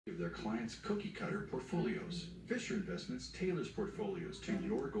of their clients' cookie-cutter portfolios. Fisher Investments tailors portfolios to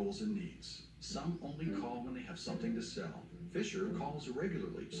your goals and needs. Some only call when they have something to sell. Fisher calls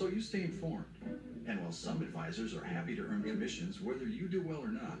regularly, so you stay informed. And while some advisors are happy to earn commissions whether you do well or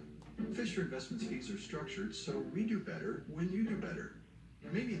not, Fisher Investments fees are structured so we do better when you do better.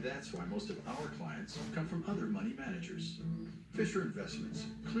 Maybe that's why most of our clients come from other money managers. Fisher Investments,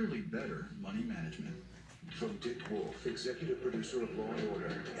 clearly better money management. From Dick Wolf, executive producer of Law &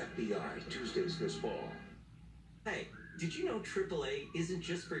 Order, FBI, Tuesdays this fall. Hey, did you know AAA isn't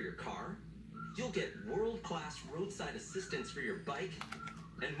just for your car? You'll get world-class roadside assistance for your bike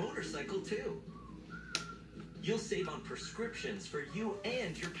and motorcycle too. You'll save on prescriptions for you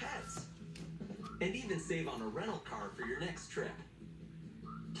and your pets. And even save on a rental car for your next trip.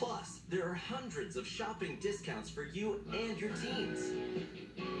 Plus, there are hundreds of shopping discounts for you and your teams.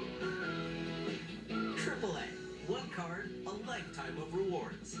 AAA, one card, a lifetime of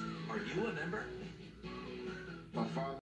rewards. Are you a member? My father